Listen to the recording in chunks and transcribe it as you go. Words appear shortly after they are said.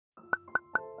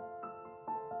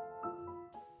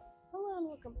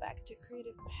back to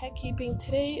Creative Pet Keeping.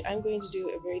 Today I'm going to do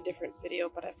a very different video,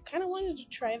 but I've kind of wanted to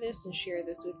try this and share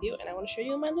this with you, and I want to show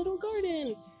you my little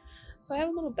garden. So I have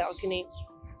a little balcony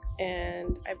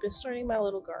and I've been starting my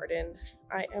little garden.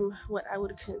 I am what I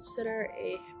would consider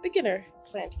a beginner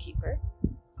plant keeper.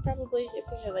 Probably if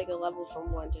I had like a level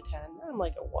from 1 to 10, I'm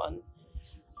like a 1.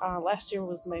 Last year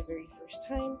was my very first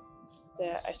time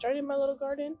that I started my little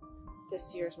garden.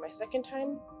 This year is my second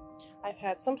time. I've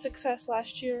had some success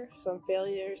last year, some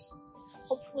failures.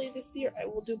 Hopefully this year I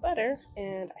will do better,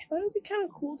 and I thought it would be kind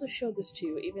of cool to show this to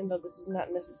you, even though this is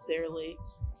not necessarily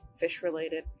fish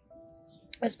related,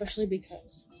 especially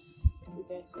because you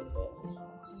guys have been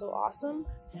so awesome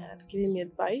at giving me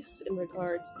advice in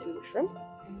regards to shrimp.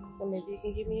 So maybe you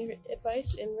can give me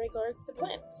advice in regards to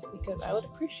plants, because I would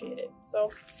appreciate it.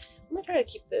 So I'm gonna try to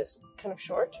keep this kind of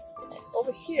short.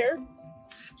 Over here,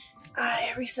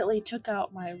 I recently took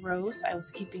out my rose. I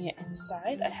was keeping it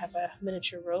inside. I have a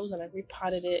miniature rose and I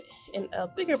repotted it in a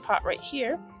bigger pot right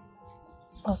here.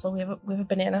 Also, we have a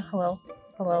banana. Hello.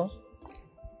 Hello.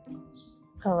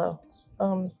 Hello.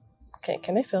 Okay,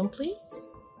 can I film, please?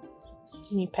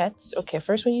 You need pets? Okay,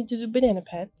 first we need to do banana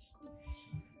pets.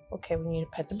 Okay, we need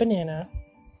to pet the banana.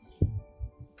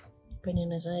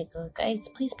 Banana's like, oh, guys,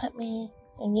 please pet me.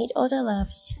 I need all the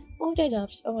loves. All the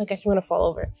loves. Oh my gosh, you want to fall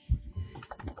over.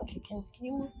 Okay, can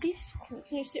you move, please?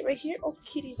 Can you sit right here? Oh,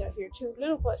 kitties are here too.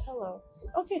 Littlefoot, hello.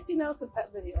 Okay, see, now it's a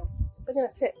pet video. They're gonna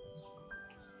sit.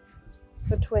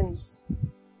 The twins.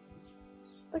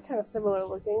 They're kind of similar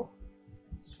looking.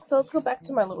 So let's go back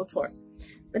to my little tour.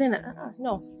 Banana,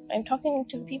 no, I'm talking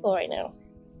to the people right now.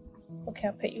 Okay,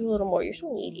 I'll pet you a little more. You're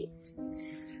so needy.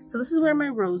 So this is where my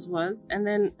rose was, and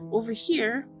then over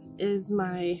here is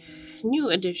my new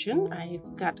addition.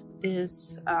 I've got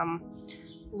this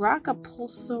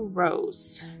Rockapulsa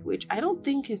rose, which I don't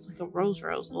think is like a rose,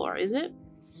 or is it?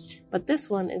 But this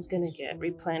one is gonna get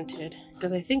replanted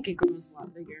because I think it grows a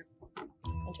lot bigger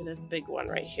into this big one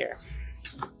right here.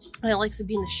 And it likes to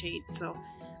be in the shade, so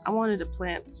I wanted a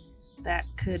plant that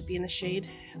could be in the shade.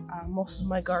 Most of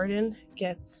my garden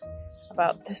gets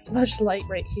about this much light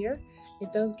right here.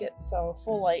 It does get some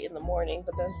full light in the morning,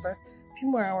 but then for a few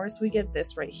more hours we get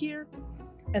this right here,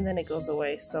 and then it goes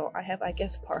away. So I have, I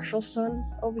guess, partial sun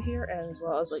over here, and as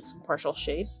well as like some partial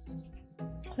shade.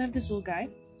 I have this little guy.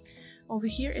 Over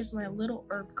here is my little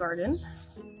herb garden,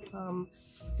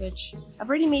 which I've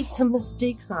already made some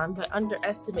mistakes on, but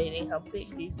underestimating how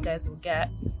big these guys will get.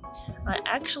 I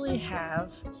actually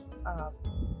have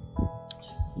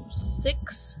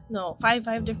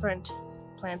five different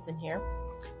plants in here.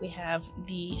 We have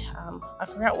the, I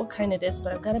forgot what kind it is,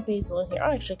 but I've got a basil in here.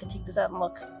 Oh, actually I can take this out and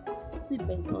look. Sweet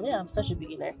basil, yeah, I'm such a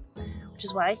beginner. Which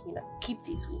is why, keep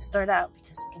these when you start out,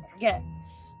 because you can forget.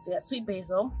 So we got sweet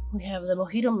basil, we have the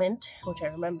mojito mint, which I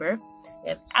remember. We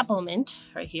have apple mint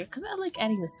right here, because I like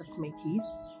adding this stuff to my teas.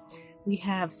 We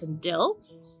have some dill,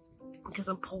 because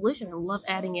I'm Polish and I love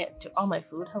adding it to all my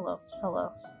food. Hello,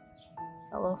 hello,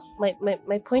 hello.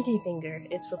 My pointing finger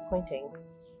is for pointing,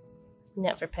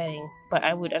 not for petting, but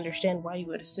I would understand why you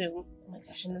would assume. Oh my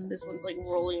gosh, and then this one's like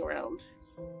rolling around.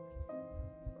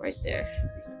 Right there.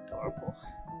 Adorable.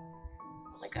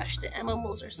 Oh my gosh, the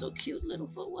animals are so cute.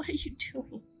 Littlefoot, what are you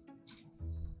doing?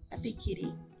 Happy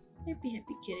kitty. Happy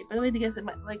kitty. By the way, you guys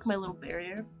like my little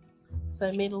barrier. So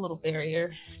I made a little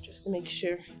barrier just to make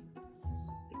sure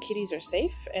the kitties are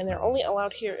safe, and they're only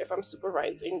allowed here if I'm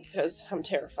supervising, because I'm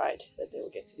terrified that they will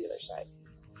get to the other side.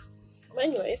 But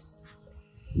anyways,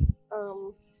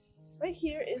 right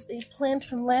here is a plant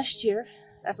from last year.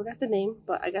 I forgot the name,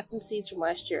 but I got some seeds from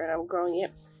last year and I'm growing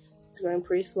it. It's growing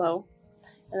pretty slow.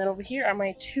 And then over here are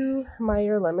my 2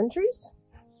 Meyer lemon trees.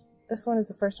 This one is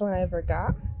the first one I ever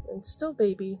got, and still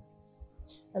baby.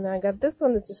 And then I got this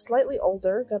one that's just slightly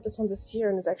older. Got this one this year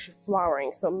and is actually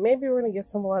flowering. So maybe we're gonna get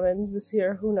some lemons this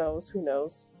year. Who knows? Who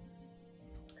knows?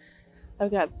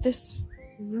 I've got this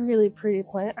really pretty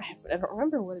plant. I don't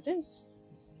remember what it is.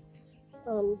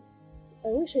 I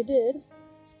wish I did.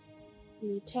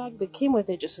 The tag that came with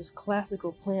it just says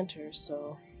classical planters,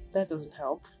 so that doesn't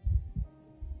help.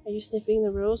 Are you sniffing the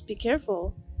rose? Be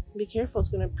careful. Be careful, it's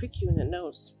going to prick you in the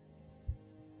nose.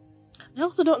 I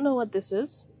also don't know what this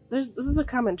is. This is a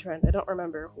common trend. I don't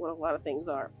remember what a lot of things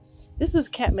are. This is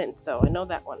catmint, though. I know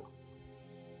that one.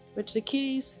 Which the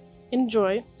kitties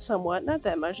enjoy somewhat. Not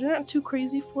that much. They're not too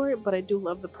crazy for it, but I do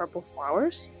love the purple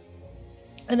flowers.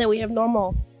 And then we have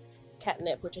normal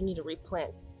catnip, which I need to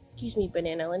replant. Excuse me,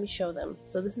 banana, let me show them.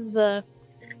 So this is the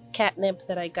catnip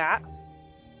that I got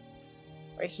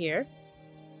right here.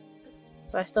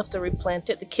 So I still have to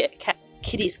replant it. The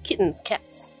kittens,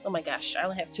 cats. Oh my gosh, I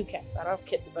only have 2 cats. I don't have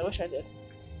kittens. I wish I did.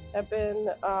 I've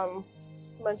been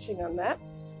munching on that.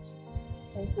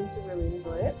 I seem to really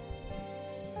enjoy it.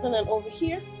 And then over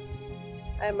here,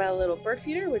 I have my little bird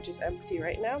feeder, which is empty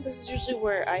right now. This is usually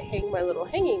where I hang my little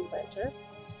hanging planter.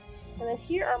 And then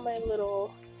here are my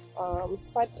little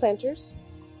side planters.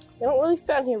 They don't really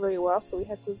fit in here very well, so we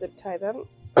had to zip tie them.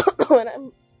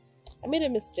 And I made a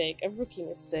mistake, a rookie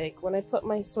mistake. When I put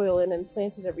my soil in and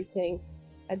planted everything,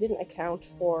 I didn't account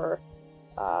for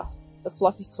the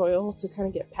fluffy soil to kind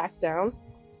of get packed down.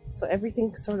 So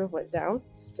everything sort of went down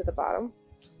to the bottom.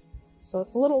 So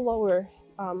it's a little lower.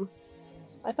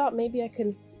 I thought maybe I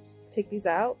could take these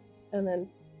out and then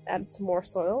add some more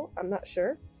soil. I'm not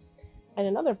sure. And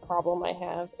another problem I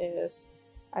have is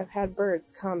I've had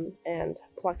birds come and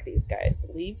pluck these guys,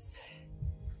 the leaves.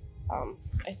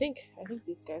 I think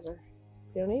these guys are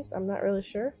peonies. I'm not really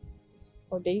sure.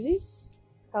 Or daisies?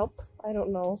 Help. I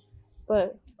don't know.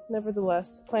 But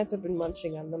nevertheless, plants have been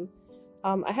munching on them.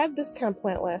 I had this kind of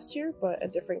plant last year, but a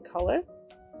different color.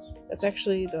 That's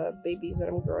actually the babies that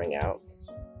I'm growing out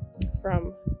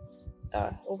from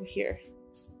over here.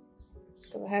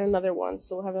 Because I had another one,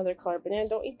 so we'll have another color. Banana,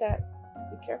 don't eat that.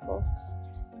 Be careful.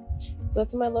 So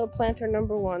that's my little planter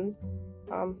number 1.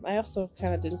 I also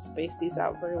kind of didn't space these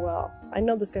out very well. I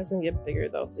know this guy's going to get bigger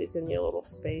though, so he's going to need a little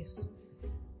space.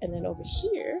 And then over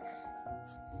here,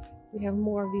 we have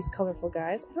more of these colorful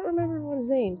guys. I don't remember everyone's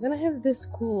names. Then I have this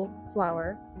cool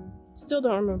flower. Still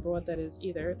don't remember what that is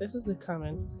either. This is a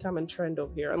common trend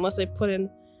over here, unless I put in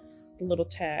the little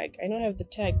tag. I know I have the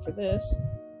tag for this.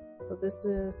 So this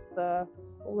is the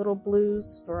little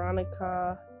blues,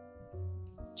 Veronica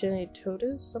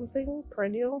genitotus, something,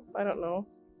 perennial, I don't know,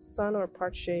 sun or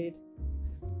part shade.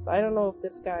 So I don't know if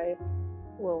this guy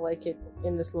will like it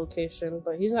in this location,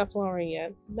 but he's not flowering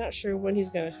yet. Not sure when he's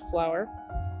gonna flower.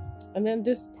 And then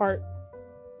this part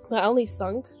not only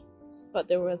sunk, but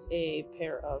there was a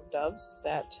pair of doves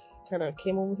that kind of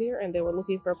came over here and they were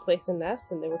looking for a place to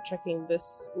nest and they were checking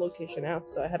this location out.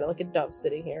 So I had like a dove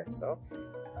sitting here, so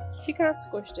she kind of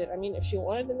squished it. I mean, if she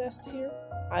wanted to nest here,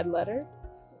 I'd let her.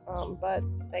 But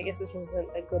I guess this wasn't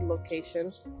a good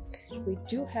location. We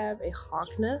do have a hawk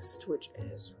nest, which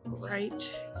is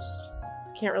right,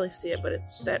 can't really see it, but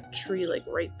it's that tree like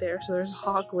right there. So there's a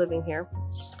hawk living here.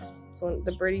 So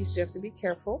the birdies do have to be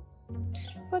careful.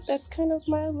 But that's kind of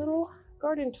my little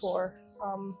garden tour.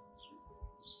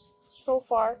 So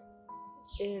far,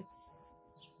 it's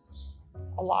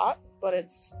a lot, but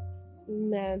it's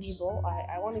manageable.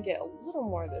 I want to get a little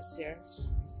more this year.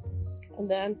 And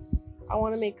then I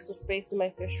want to make some space in my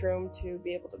fish room to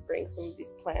be able to bring some of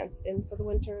these plants in for the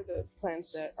winter. The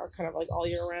plants that are kind of like all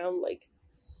year round, like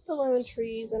the lemon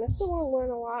trees. And I still want to learn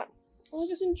a lot. I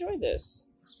just enjoy this.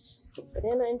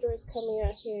 Banana enjoys coming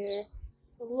out here.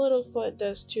 The Littlefoot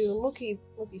does too.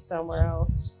 Mookie's somewhere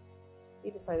else.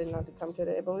 He decided not to come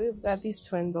today, but we've got these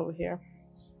twins over here.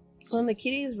 And the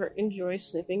kitties enjoy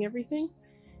sniffing everything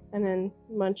and then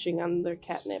munching on their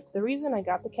catnip. The reason I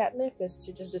got the catnip is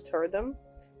to just deter them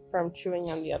from chewing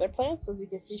on the other plants. As you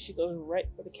can see, she goes right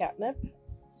for the catnip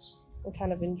and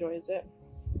kind of enjoys it.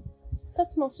 So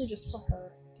that's mostly just for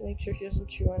her, to make sure she doesn't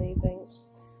chew on anything.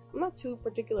 I'm not too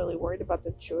particularly worried about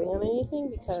the chewing on anything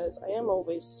because I am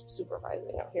always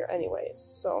supervising out here anyways.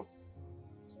 So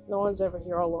no one's ever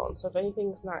here alone. So if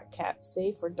anything's not cat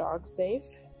safe or dog safe,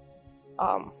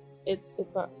 it's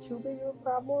not too big of a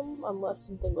problem unless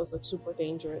something was like super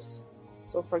dangerous.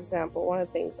 So for example, one of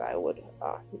the things I would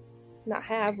not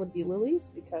have would be lilies,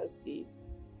 because the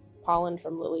pollen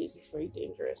from lilies is very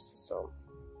dangerous. So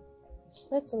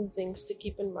that's some things to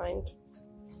keep in mind.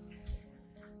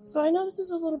 So I know this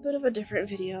is a little bit of a different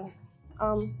video.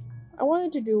 I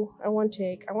wanted to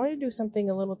do something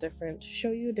a little different, to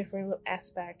show you a different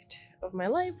aspect of my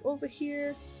life over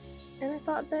here, and I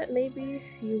thought that maybe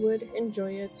you would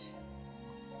enjoy it.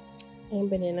 And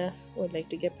Banana would like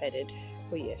to get petted.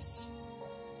 Oh yes.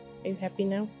 Are you happy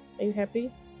now? Are you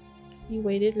happy? You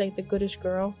waited like the goodish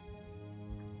girl.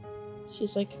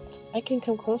 She's like, I can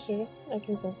come closer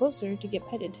to get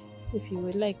petted if you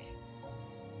would like.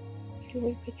 Can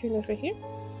we put your nose right here?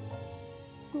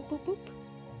 Boop, boop, boop.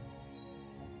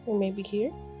 Or maybe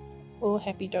here. Oh,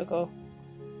 happy doggo.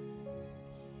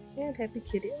 And happy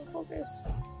kitty. Oh, focus.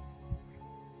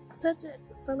 So that's it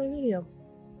for my video.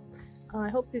 I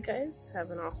hope you guys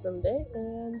have an awesome day,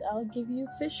 and I'll give you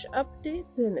fish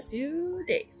updates in a few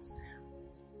days.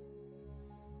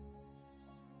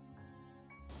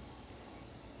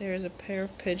 There's a pair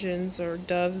of pigeons or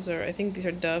doves, or I think these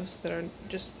are doves, that are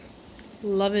just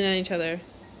loving on each other.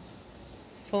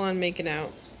 Full on making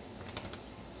out.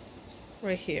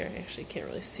 Right here. Actually can't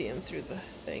really see them through the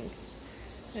thing.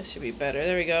 This should be better.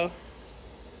 There we go.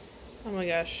 Oh my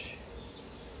gosh.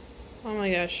 Oh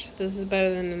my gosh, this is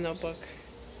better than the Notebook.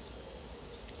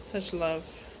 Such love.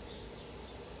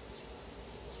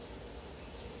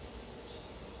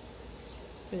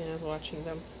 Yeah, watching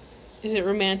them. Is it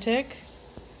romantic?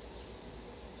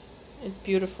 It's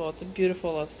beautiful. It's a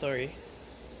beautiful love story.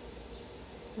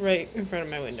 Right in front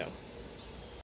of my window.